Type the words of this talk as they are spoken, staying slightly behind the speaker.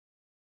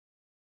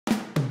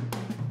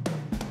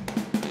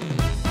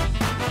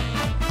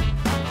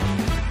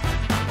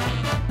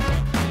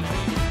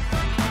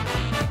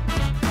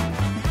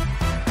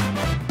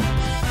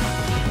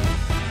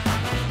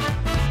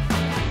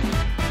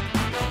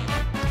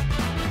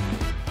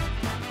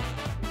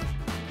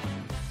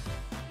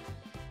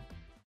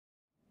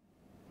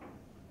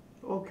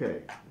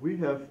Okay, we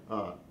have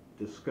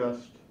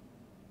discussed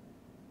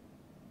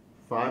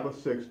 5 or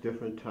 6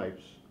 different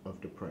types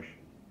of depression.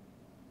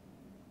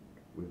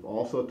 We've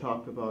also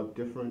talked about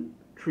different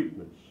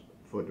treatments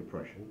for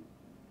depression.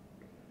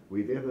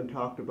 We've even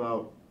talked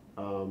about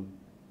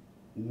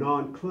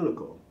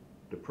non-clinical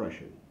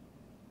depression.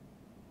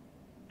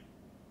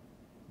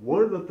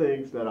 One of the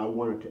things that I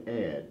wanted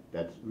to add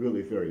that's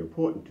really very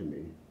important to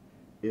me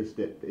is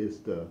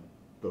the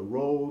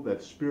role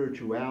that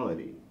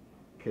spirituality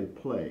can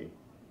play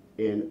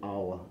in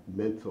our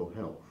mental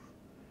health.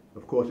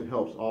 Of course, it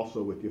helps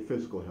also with your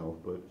physical health,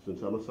 but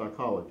since I'm a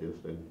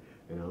psychologist and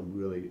I'm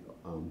really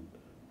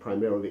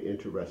primarily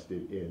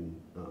interested in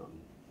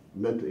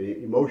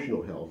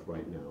emotional health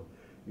right now,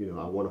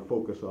 I want to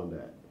focus on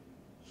that.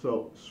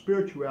 So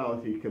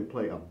spirituality can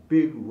play a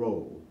big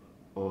role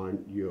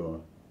on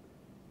your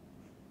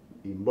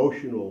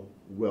emotional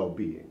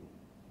well-being.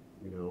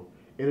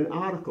 In an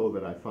article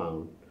that I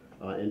found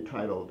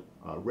entitled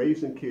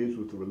Raising Kids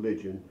with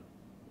Religion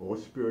or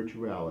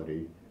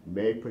Spirituality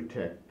May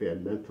Protect Their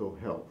Mental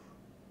Health.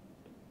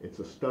 It's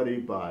a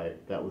study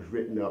that was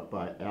written up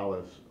by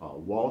Alice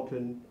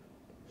Walton,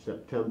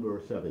 September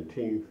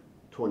 17th,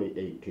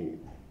 2018.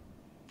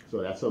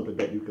 So that's something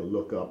that you can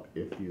look up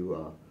if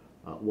you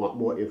want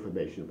more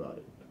information about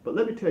it. But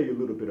let me tell you a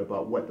little bit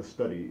about what the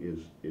study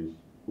is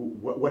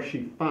what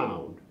she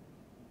found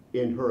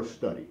in her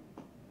study.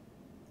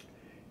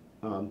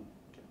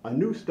 A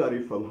new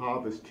study from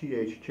Harvard's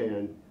T.H.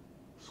 Chan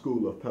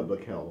School of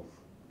Public Health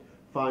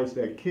finds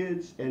that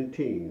kids and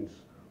teens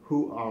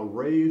who are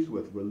raised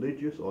with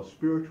religious or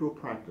spiritual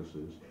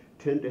practices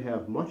tend to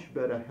have much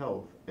better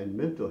health and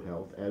mental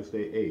health as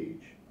they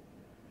age.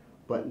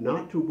 But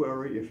not to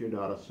worry if you're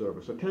not a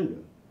service attender.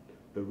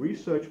 The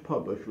research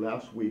published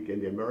last week in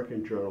the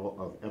American Journal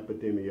of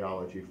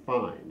Epidemiology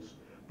finds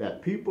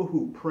that people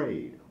who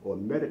prayed or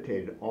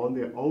meditated on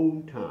their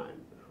own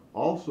time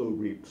also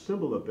reaped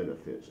similar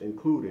benefits,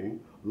 including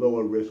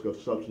lower risk of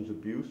substance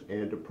abuse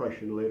and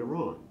depression later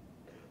on.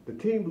 The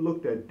team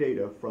looked at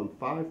data from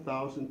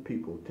 5,000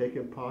 people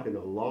taking part in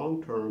a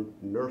long-term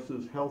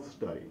nurses' health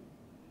study.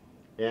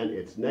 And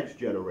its next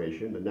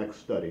generation, the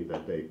next study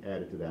that they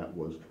added to that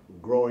was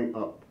Growing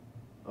Up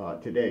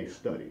Today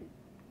study.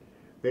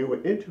 They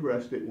were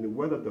interested in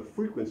whether the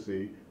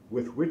frequency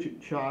with which a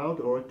child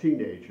or a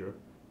teenager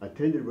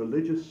attended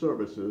religious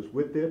services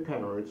with their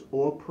parents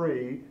or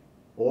prayed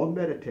or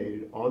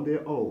meditated on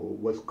their own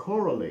was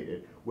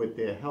correlated with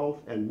their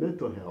health and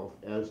mental health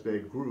as they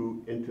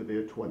grew into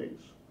their 20s.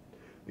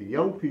 The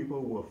young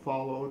people were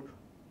followed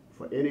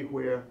for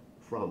anywhere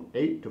from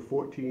 8 to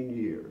 14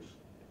 years.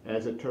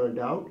 As it turned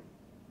out,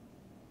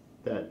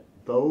 that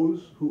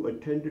those who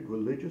attended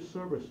religious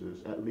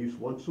services at least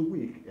once a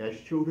week as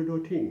children or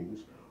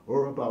teens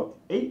were about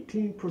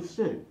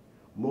 18%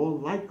 more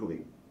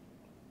likely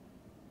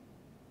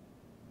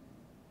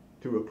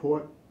to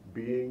report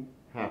being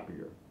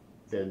happier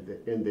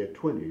in their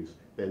 20s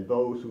than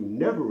those who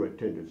never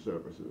attended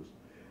services.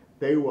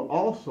 They were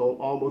also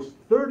almost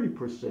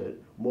 30%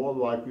 more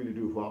likely to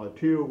do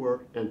volunteer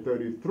work and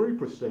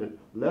 33%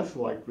 less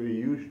likely to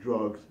use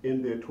drugs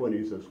in their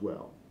 20s as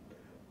well.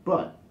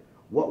 But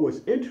what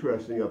was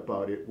interesting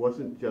about it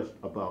wasn't just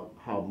about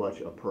how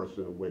much a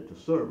person went to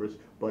service,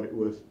 but it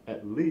was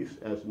at least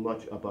as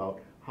much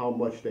about how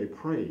much they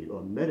prayed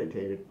or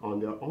meditated on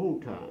their own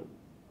time.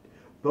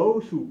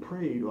 Those who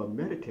prayed or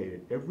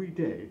meditated every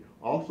day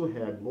also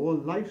had more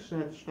life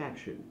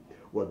satisfaction,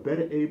 were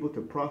better able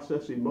to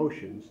process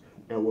emotions,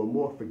 and were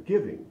more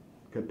forgiving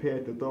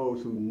compared to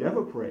those who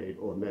never prayed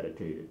or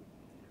meditated.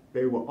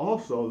 They were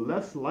also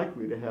less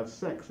likely to have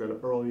sex at an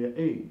earlier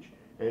age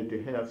and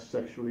to have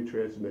sexually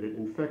transmitted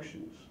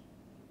infections.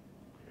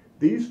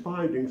 These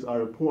findings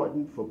are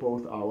important for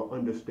both our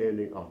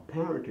understanding of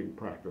parenting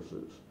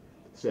practices,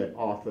 said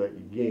author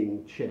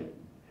Ying Chen.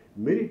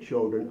 Many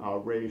children are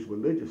raised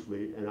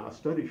religiously, and our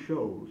study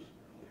shows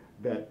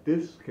that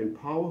this can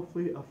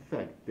powerfully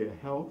affect their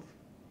health,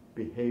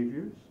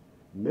 behaviors,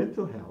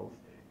 mental health,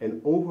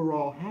 and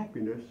overall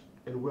happiness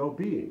and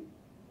well-being.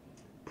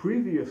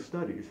 Previous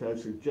studies have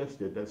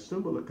suggested that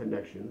similar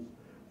connections,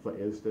 for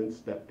instance,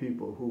 that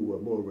people who were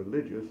more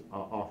religious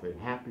are often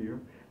happier,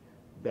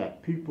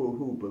 that people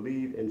who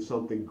believe in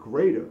something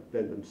greater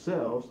than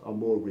themselves are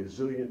more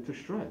resilient to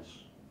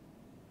stress.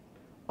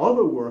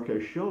 Other work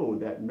has shown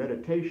that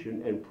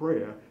meditation and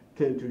prayer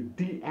tend to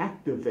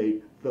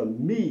deactivate the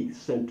me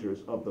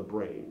centers of the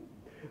brain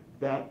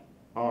that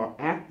are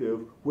active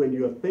when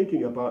you're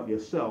thinking about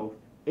yourself,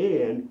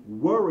 and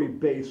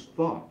worry-based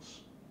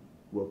thoughts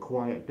will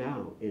quiet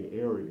down in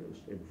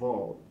areas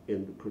involved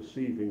in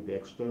perceiving the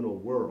external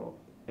world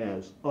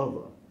as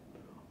other,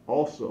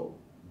 also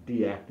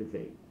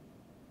deactivate.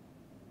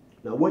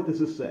 Now, what does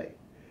this say?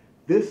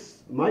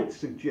 This might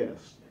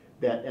suggest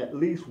that at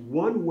least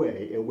one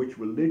way in which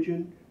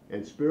religion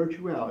and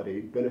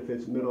spirituality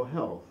benefits mental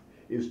health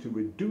is to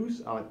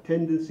reduce our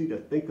tendency to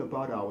think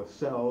about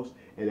ourselves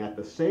and at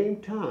the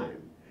same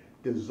time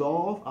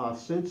dissolve our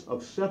sense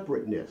of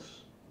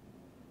separateness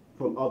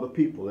from other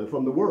people and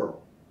from the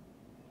world.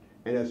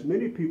 And as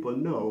many people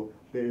know,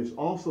 there is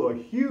also a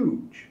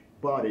huge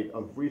body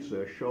of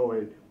research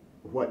showing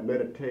what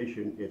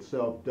meditation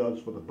itself does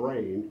for the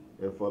brain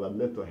and for the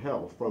mental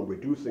health, from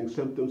reducing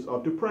symptoms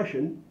of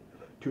depression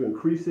to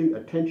increasing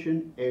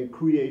attention and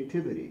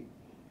creativity.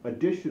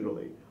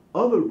 Additionally,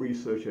 other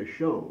research has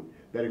shown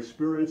that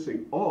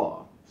experiencing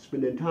awe,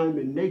 spending time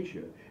in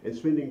nature, and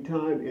spending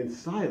time in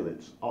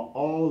silence are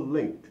all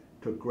linked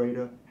to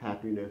greater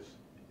happiness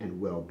and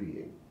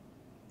well-being.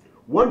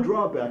 One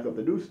drawback of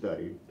the new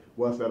study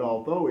was that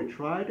although it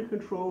tried to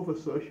control for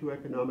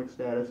socioeconomic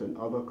status and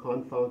other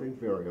confounding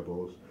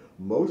variables,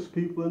 most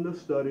people in the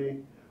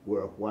study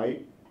were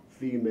white,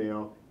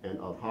 female, and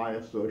of higher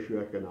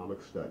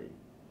socioeconomic study.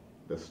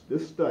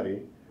 This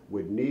study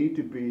would need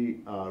to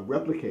be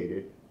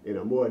replicated in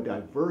a more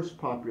diverse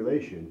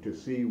population to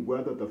see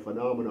whether the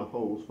phenomena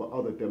holds for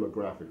other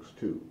demographics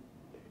too.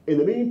 In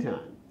the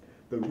meantime,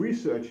 the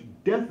research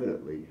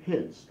definitely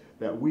hints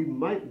that we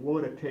might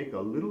want to take a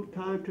little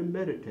time to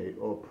meditate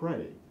or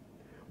pray,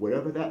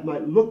 whatever that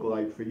might look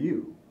like for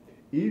you.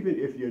 Even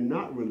if you're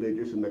not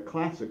religious in the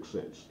classic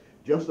sense,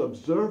 just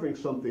observing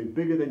something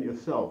bigger than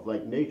yourself,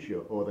 like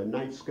nature or the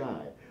night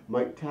sky,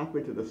 might tap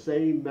into the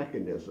same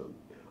mechanism.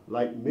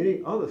 Like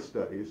many other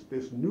studies,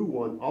 this new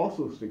one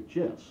also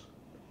suggests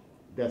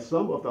that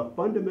some of the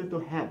fundamental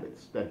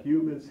habits that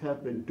humans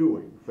have been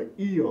doing for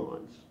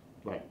eons,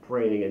 like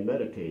praying and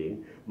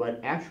meditating, might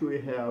actually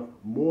have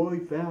more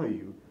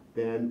value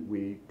than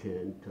we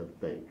tend to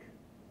think.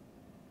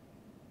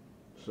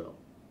 So,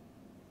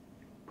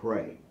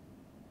 pray,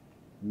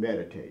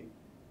 meditate,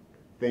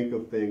 think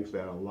of things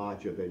that are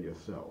larger than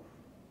yourself.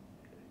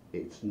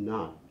 It's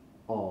not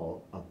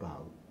all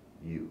about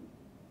you.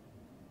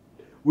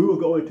 We will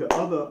go into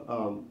other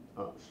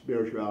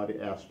spirituality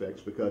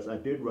aspects, because I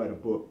did write a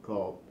book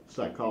called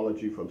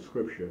Psychology from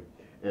Scripture,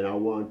 and I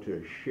want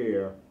to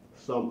share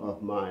some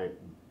of my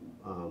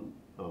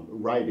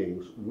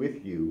writings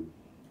with you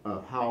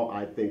of how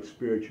I think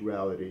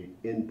spirituality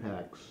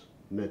impacts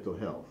mental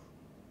health.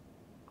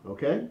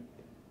 Okay?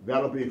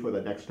 That'll be for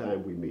the next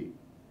time we meet.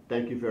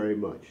 Thank you very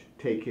much.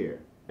 Take care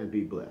and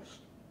be blessed.